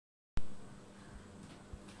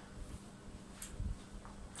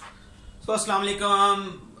So Assalamu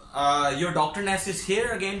alaikum, your DrNAS is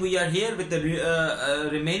here again. We are here with the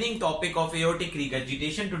remaining topic of aortic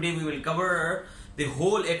regurgitation. Today we will cover the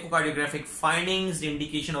whole echocardiographic findings, the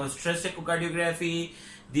indication of stress echocardiography,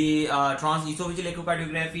 the transesophageal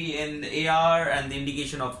echocardiography in AR, and the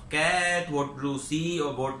indication of Cath, what to see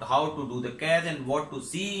or how to do the Cath and what to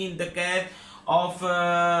see in the Cath of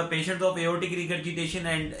patients of aortic regurgitation.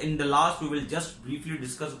 And in the last we will just briefly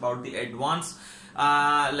discuss about the advanced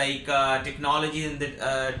technology and the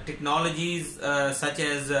technologies such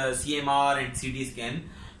as CMR and CT scan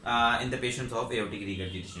in the patients of aortic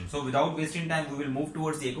regurgitation. So without wasting time, we will move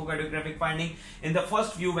towards the echocardiographic finding. In the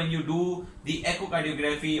first view, when you do the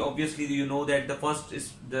echocardiography, obviously you know that the first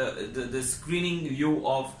is the screening view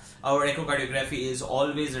of our echocardiography is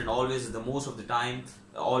always the most of the time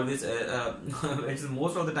it's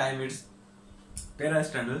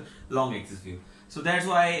parasternal long axis view. So that's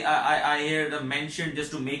why I here mentioned,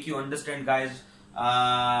 just to make you understand, guys, in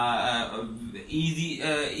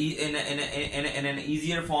an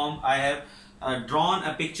easier form. I have drawn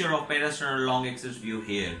a picture of parasternal long axis view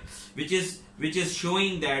here, which is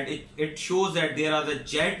showing that it shows that there are the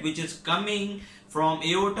jet which is coming from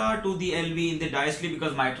aorta to the LV in the diastole,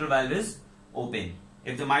 because mitral valve is open.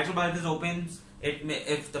 If the mitral valve is open,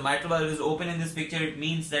 if the mitral valve is open in this picture, it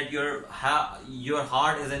means that your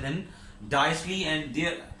heart is in diastole, and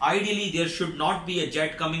ideally there should not be a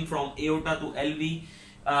jet coming from aorta to LV.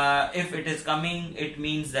 If it is coming, it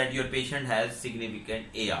means that your patient has significant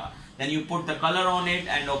AR. Then you put the color on it,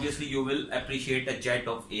 and obviously you will appreciate a jet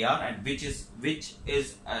of AR, and which is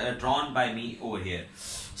drawn by me over here.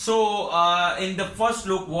 So in the first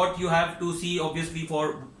look, what you have to see, obviously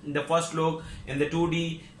for the first look in the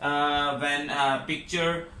 2D, when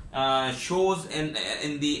picture shows in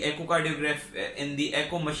the echocardiograph, in the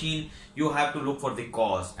echo machine, you have to look for the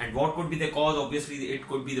cause. And what could be the cause? Obviously it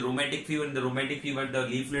could be the rheumatic fever. In the rheumatic fever, the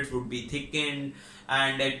leaflets would be thickened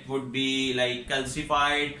and it would be like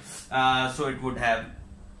calcified, so it would have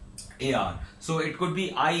AR. So it could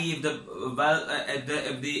be I if the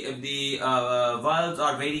valves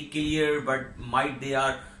are very clear, but they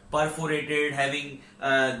are perforated, having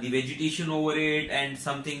the vegetation over it, and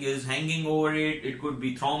something is hanging over it. It could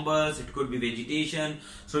be thrombus, it could be vegetation.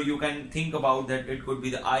 So you can think about that it could be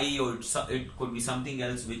the eye, or it could be something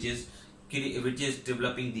else which is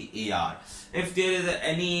developing the AR. If there is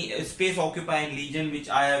any space occupying lesion, which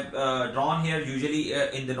I have drawn here, usually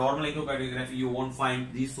in the normal echocardiography you won't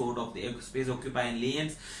find these sort of the space occupying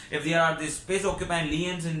lesions. If there are these space occupying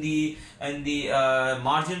lesions in the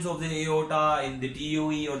margins of the aorta, in the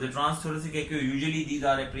TOE or the transthoracic echo, usually these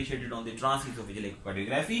are appreciated on the transesophageal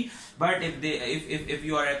echocardiography. But if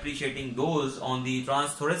you are appreciating those on the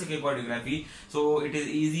transthoracic echocardiography, so it is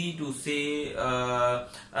easy to say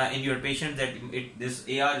in your patient that this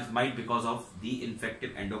AR might because of the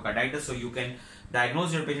infective endocarditis. So you can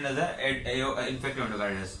diagnose your patient as a infective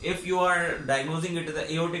endocarditis. If you are diagnosing it as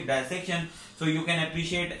an aortic dissection, so you can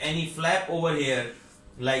appreciate any flap over here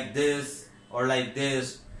like this or like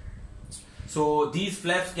this. So these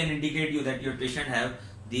flaps can indicate you that your patient have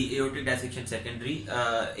the aortic dissection secondary,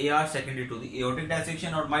 AR secondary to the aortic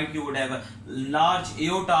dissection, or might you would have a large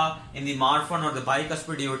aorta in the Marfan or the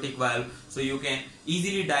bicuspid aortic valve. So you can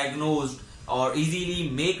easily diagnose or easily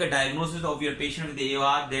make a diagnosis of your patient with the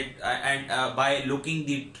AR by looking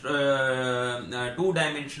the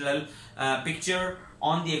two-dimensional picture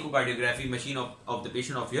on the echocardiography machine of the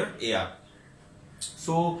patient of your AR.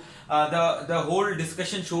 So the whole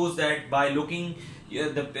discussion shows that by looking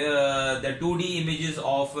the 2D images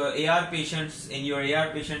of AR patients, in your AR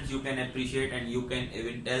patients, you can appreciate and you can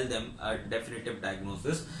even tell them a definitive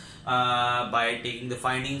diagnosis by taking the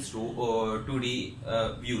findings to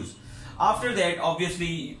 2D views. After that,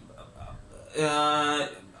 obviously,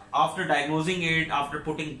 after diagnosing it, after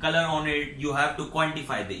putting color on it, you have to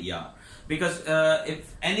quantify the ER. Because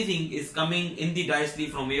if anything is coming in the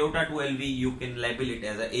diastole from aorta to LV, you can label it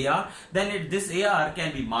as a AR. Then this AR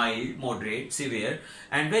can be mild, moderate, severe,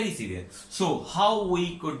 and very severe. So how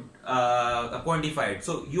we could quantify it?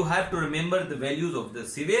 So you have to remember the values of the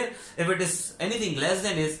severe. If it is anything less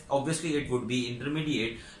than is, obviously it would be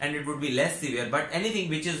intermediate and it would be less severe. But anything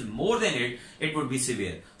which is more than it, it would be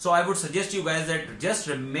severe. So I would suggest you guys that just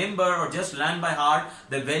remember or just learn by heart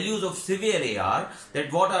the values of severe AR.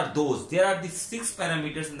 That what are those? There are the 6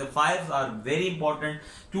 parameters, and the 5 are very important.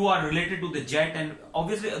 2 are related to the jet, and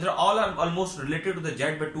obviously they all are almost related to the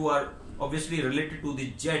jet, but 2 are obviously related to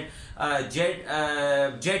the jet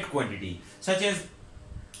quantity, such as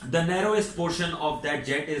the narrowest portion of that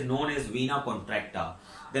jet is known as vena contracta.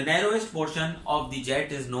 the narrowest portion of the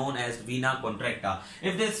jet is known as vena contracta.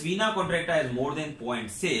 If this vena contracta is more than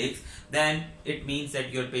 0.6, then it means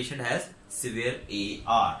that your patient has severe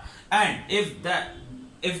AR. And if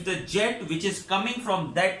the jet which is coming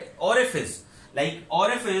from that orifice, like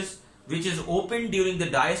orifice which is open during the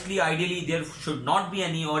diastole, ideally there should not be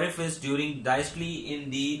any orifice during diastole in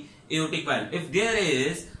the aortic valve. If there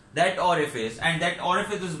is that orifice, and that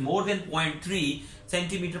orifice is more than 0.3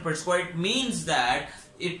 centimeter per square, it means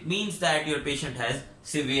that your patient has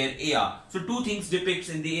severe AR. So two things depicts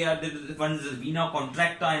in the AR. One is the vena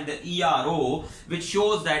contracta and the ERO, which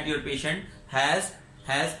shows that your patient has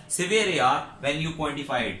severe AR when you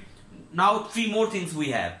quantify it. Now three more things we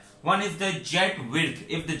have. One is the jet width.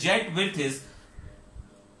 If the jet width is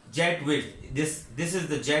this is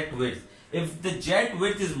the jet width. If the jet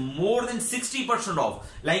width is more than 60% of,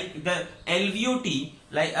 like the LVOT,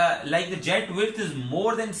 like the jet width is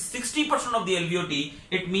more than 60% of the LVOT,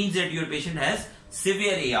 it means that your patient has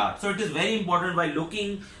severe AR. So it is very important while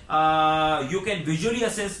looking. You can visually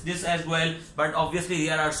assess this as well, but obviously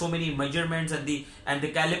there are so many measurements, and the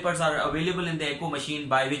calipers are available in the echo machine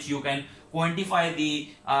by which you can quantify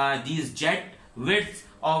these jet widths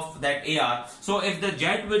of that AR. So if the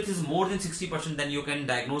jet width is more than 60%, then you can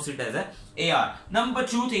diagnose it as a AR. Number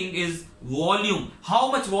two thing is volume.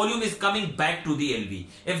 How much volume is coming back to the LV?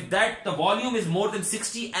 If the volume is more than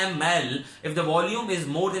 60 ml, if the volume is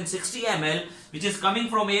more than 60 ml, which is coming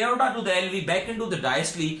from aorta to the LV back into the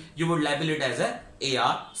diastole, you would label it as a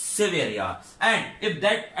AR, severe AR. And if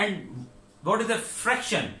that, and what is the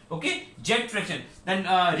fraction? Okay, jet fraction. Then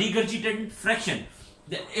regurgitant fraction.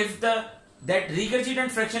 If that regurgitant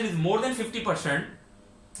fraction is more than 50%,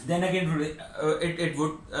 then again it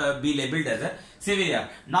would be labeled as a severe AR.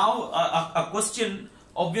 Now a question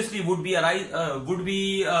obviously would be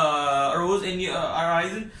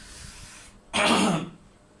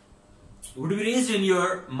raised in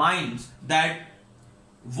your minds, that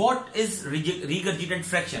what is regurgitant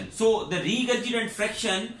fraction? So the regurgitant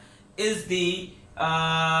fraction is the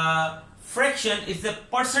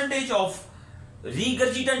percentage of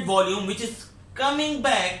regurgitant volume which is coming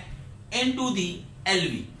back into the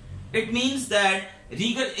LV. It means that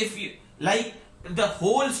if you like the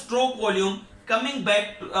whole stroke volume coming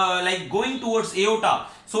back like going towards aorta,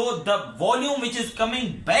 so the volume which is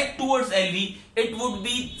coming back towards LV, it would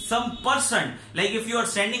be some percent. Like if you are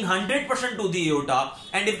sending 100% to the aorta,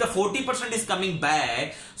 and if the 40% is coming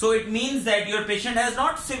back, so it means that your patient has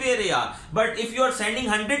not severe AR. But if you are sending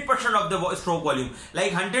 100% of the stroke volume,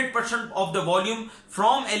 like 100% of the volume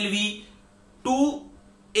from LV to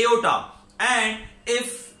aorta, and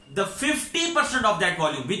if the 50% of that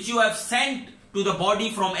volume which you have sent to the body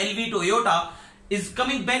from LV to aorta is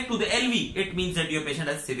coming back to the LV, it means that your patient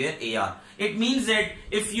has severe AR. It means that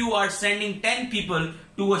if you are sending 10 people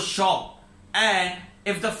to a shop, and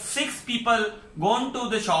if the 6 people gone to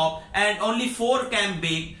the shop and only 4 came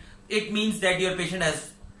back, it means that your patient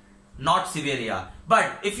has not severe AR.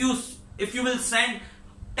 But if you will send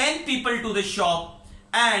 10 people to the shop,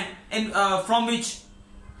 and from which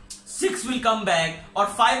 6 will come back or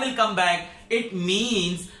 5 will come back, it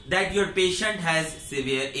means that your patient has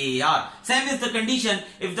severe AR. Same is the condition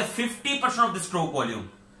if the 50% of the stroke volume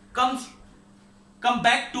come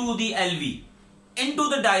back to the LV into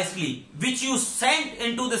the diastole, which you sent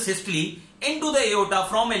into the systole into the aorta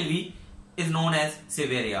from LV, is known as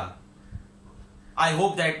severe AR. I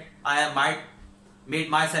hope that I have made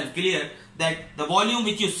myself clear that the volume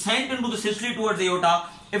which you sent into the systole towards aorta,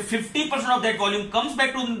 if 50% of that volume comes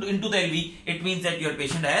back into the LV, it means that your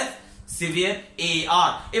patient has severe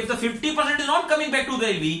AR. If the 50% is not coming back to the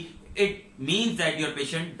LV, it means that your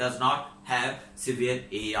patient does not have severe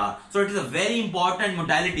AR. So it is a very important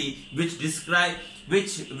modality which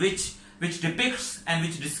depicts and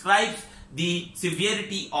which describes the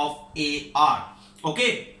severity of AR.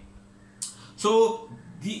 Okay. So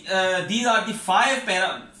these are the five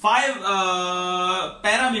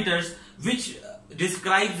parameters which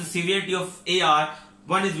describes the severity of AR.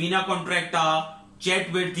 One is vena contracta,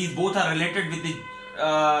 jet width. These both are related with the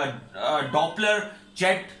Doppler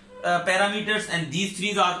jet parameters, and these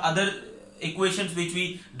three are other equations which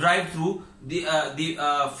we drive through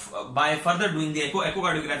by further doing the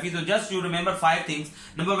echocardiography. So just you remember 5 things.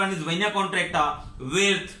 Number 1 is vena contracta,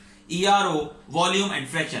 width, ERO, volume, and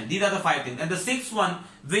fraction. These are the 5 things. And the 6th one,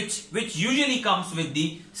 which usually comes with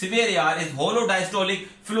the severe AR, is hollow diastolic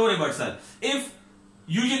flow reversal. If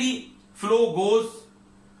usually flow goes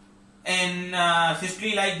in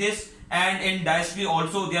systole like this, and in diastole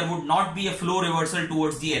also, there would not be a flow reversal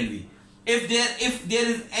towards the LV. If there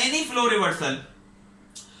is any flow reversal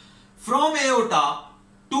from aorta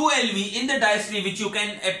 2 LV in the diastole, which you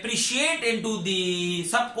can appreciate into the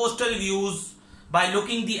subcostal views by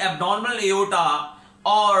looking the abnormal aorta,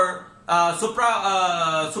 or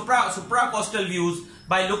supracostal views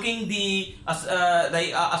by looking the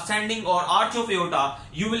ascending or arch of aorta.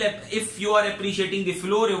 You will, if you are appreciating the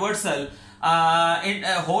flow reversal, in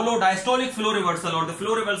hollow diastolic flow reversal, or the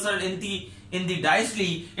flow reversal in the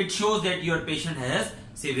diastole, it shows that your patient has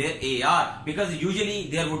severe AR, because usually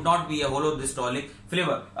there would not be a hollow diastolic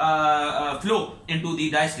flow into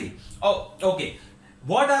the diastole. Oh, okay.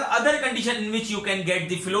 What are other conditions in which you can get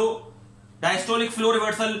the diastolic flow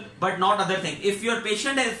reversal but not other thing? If your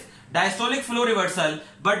patient has diastolic flow reversal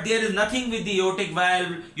but there is nothing with the aortic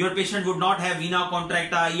valve, your patient would not have vena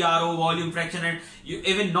contracta, ERO, volume fraction, and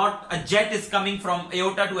even not a jet is coming from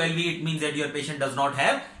aorta to LV, it means that your patient does not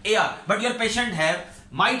have AR. But your patient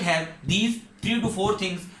might have these 3 to 4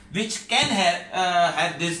 things which can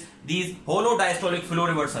have these hollow diastolic flow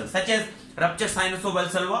reversals, such as ruptured sinus of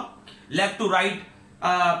valsalva, left to right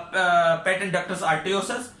patent ductus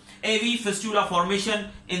arteriosus, AV fistula formation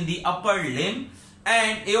in the upper limb,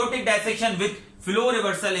 and aortic dissection with flow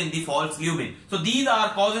reversal in the false lumen. So these are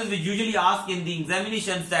causes which usually ask in the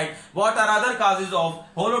examinations, that what are other causes of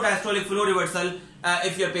hollow diastolic flow reversal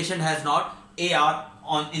if your patient has not AR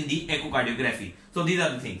in the echocardiography. So these are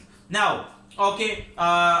the things. Now, okay,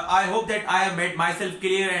 I hope that I have made myself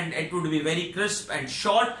clear and it would be very crisp and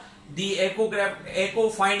short. The echo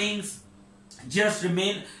findings, just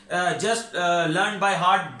learn by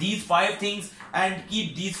heart these 5 things and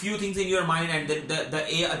keep these few things in your mind, and then the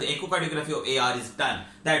echocardiography of AR is done.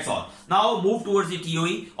 That's all. Now move towards the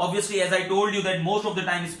TOE. Obviously, as I told you, that most of the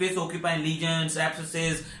time space occupying lesions,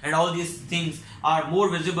 abscesses, and all these things are more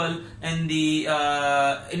visible in the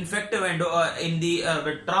infective in the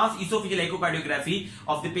transesophageal echocardiography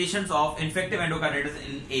of the patients of infective endocarditis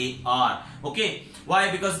in AR. Okay, why?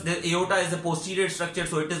 Because the aorta is a posterior structure,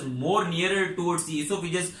 so it is more nearer towards the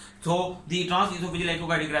esophagus. So the transesophageal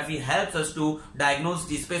echocardiography helps us to diagnose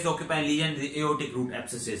the space occupying lesion, the aortic root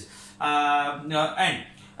abscesses, and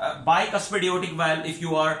bicuspid aortic valve. If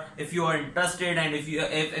you are interested, and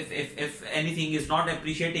if anything is not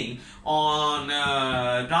appreciating on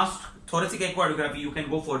transthoracic echocardiography, you can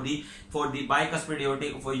go for the bicuspid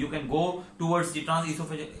aortic. You can go towards the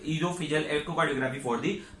transesophageal echocardiography for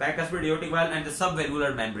the bicuspid aortic valve and the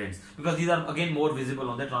subvalvular membranes, because these are again more visible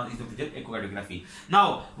on the transesophageal echocardiography.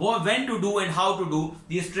 Now, when to do and how to do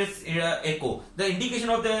the stress echo. The indication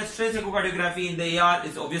of the stress echocardiography in the AR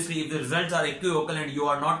is obviously if the results are equivocal and you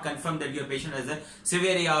are not confirmed that your patient has a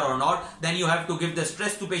severe AR or not, then you have to give the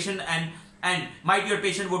stress to patient, and might your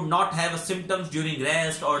patient would not have symptoms during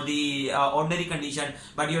rest or the ordinary condition,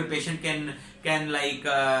 but your patient can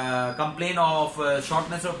complain of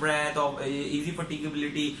shortness of breath, of easy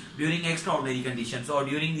fatigability during extraordinary conditions or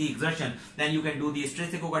during the exertion. Then you can do the stress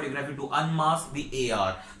echocardiography to unmask the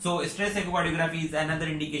AR. So stress echocardiography is another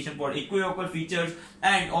indication for equivocal features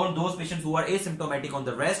and all those patients who are asymptomatic on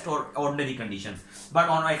the rest or ordinary conditions, but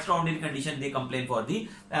on extraordinary condition they complain for the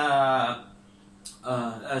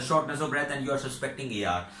shortness of breath and you are suspecting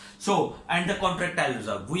AR. So, and the contractile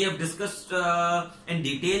reserve. We have discussed in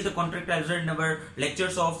detail the contractile reserve in our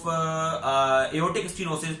lectures of aortic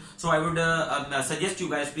stenosis. So, I would suggest you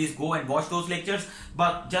guys please go and watch those lectures.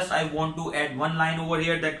 But just I want to add one line over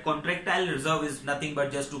here, that contractile reserve is nothing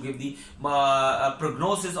but just to give the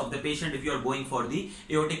prognosis of the patient if you are going for the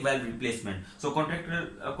aortic valve replacement. So,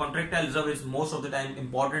 contractile reserve is most of the time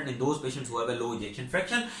important in those patients who have a low ejection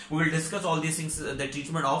fraction. We will discuss all these things, the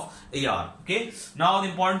treatment of AR. Okay. Now, the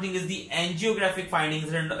important thing is the angiographic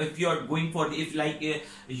findings, and if you are going for the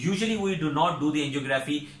usually we do not do the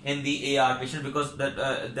angiography in the AR patient, because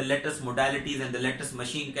the latest modalities and the latest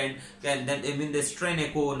machine can then even the strain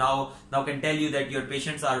echo now can tell you that your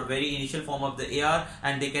patients are very initial form of the AR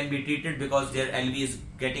and they can be treated because their LV is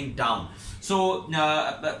getting down. So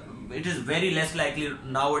it is very less likely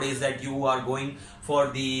nowadays that you are going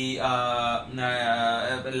for the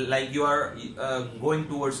you are going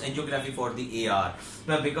towards angiography for the AR,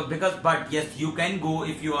 but yes, you can go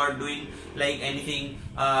if you are doing like anything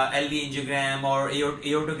LV angiogram or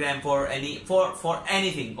aortogram for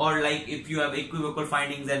anything, or like if you have equivocal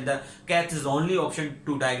findings and the Cath is the only option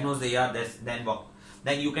to diagnose the AR,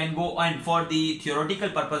 then you can go. And for the theoretical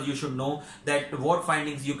purpose, you should know that what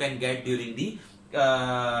findings you can get during the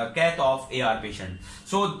Cath of AR patient.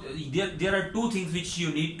 So there are two things which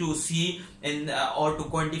you need to see in or to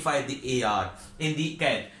quantify the AR in the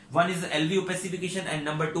Cath. One is the LV opacification and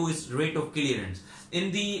number 2 is rate of clearance.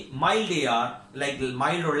 In the mild AR, like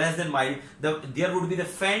mild or less than mild, there would be the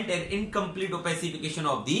faint and incomplete opacification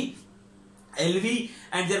of the LV,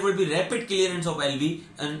 and there will be rapid clearance of LV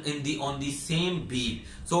on the same beat.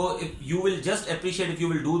 So if you will just appreciate, if you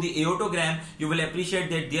will do the aortogram, you will appreciate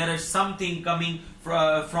that there is something coming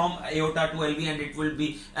from aorta to LV, and it will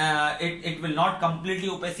be it will not completely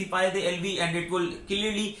opacify the LV, and it will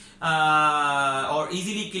clearly or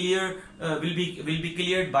easily clear will be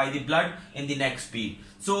cleared by the blood in the next beat.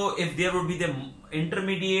 So if there would be the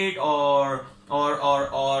intermediate or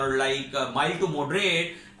like mild to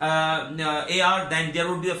moderate AR, then there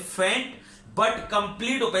would be a faint but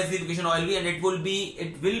complete opacification of LV, and it will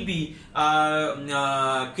be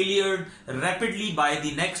cleared rapidly by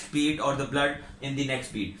the next beat or the blood in the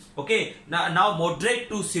next beat. Okay, now moderate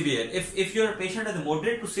to severe. If your patient has a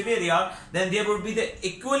moderate to severe AR, then there would be the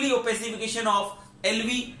equally opacification of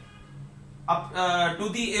LV up to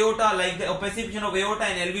the aorta, like the opacification of aorta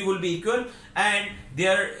and LV will be equal, and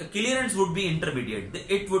their clearance would be intermediate.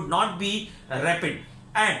 It would not be rapid.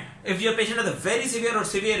 And if your patient has a very severe or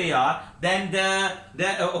severe AR, then the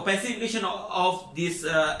opacification of this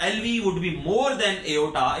LV would be more than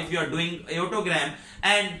aorta if you are doing aortogram,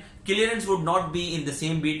 and clearance would not be in the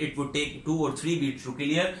same beat. It would take 2 or 3 beats to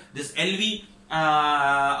clear this LV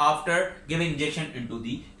after giving injection into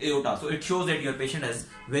the aorta. So it shows that your patient has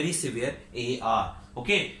very severe AR.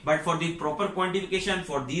 Okay, but for the proper quantification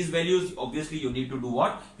for these values, obviously you need to do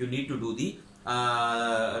what? You need to do the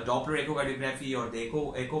Doppler echocardiography or the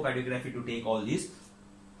echocardiography to take all these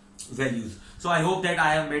values. So I hope that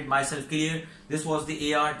I have made myself clear. This was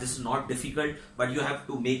the AR. This is not difficult, but you have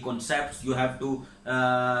to make concepts, you have to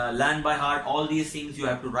learn by heart all these things, you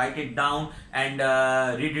have to write it down and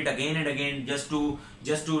read it again and again just to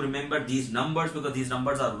remember these numbers, because these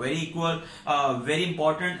numbers are very equal, very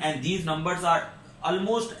important, and these numbers are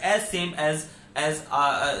almost as same as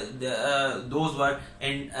those were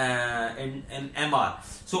in MR.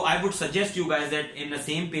 So I would suggest you guys that in the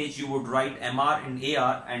same page you would write MR and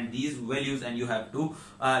AR and these values, and you have to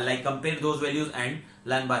like compare those values and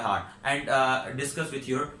learn by heart and discuss with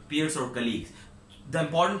your peers or colleagues. The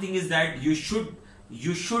important thing is that you should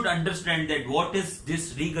understand that what is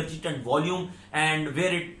this regurgitant volume and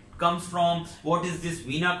where it comes from, what is this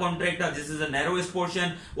vena contracta, this is the narrowest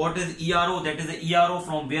portion, what is ERO, that is the ERO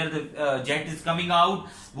from where the jet is coming out,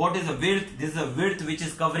 what is the width, this is the width which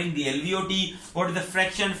is covering the LVOT, what is the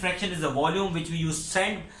fraction is the volume which you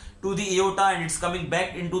send to the aorta and it's coming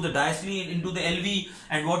back into the diastole into the LV,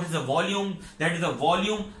 and what is the volume, that is the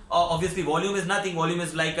volume, obviously volume is nothing, volume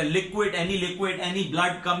is like a liquid, any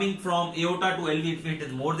blood coming from aorta to LV. If it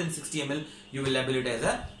is more than 60 ml, you will label it as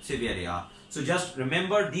a severe AR. So just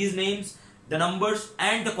remember these names, the numbers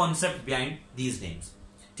and the concept behind these names.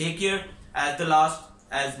 Take care. At the last,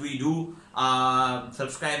 as we do,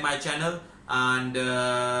 subscribe my channel and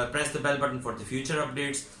press the bell button for the future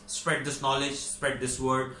updates. Spread this knowledge, spread this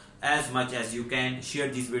word as much as you can. Share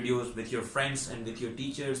these videos with your friends and with your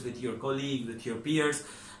teachers, with your colleagues, with your peers,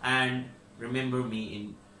 and remember me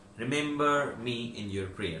in your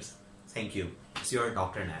prayers. Thank you. It's your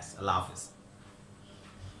Dr. Nas. Allah Hafiz.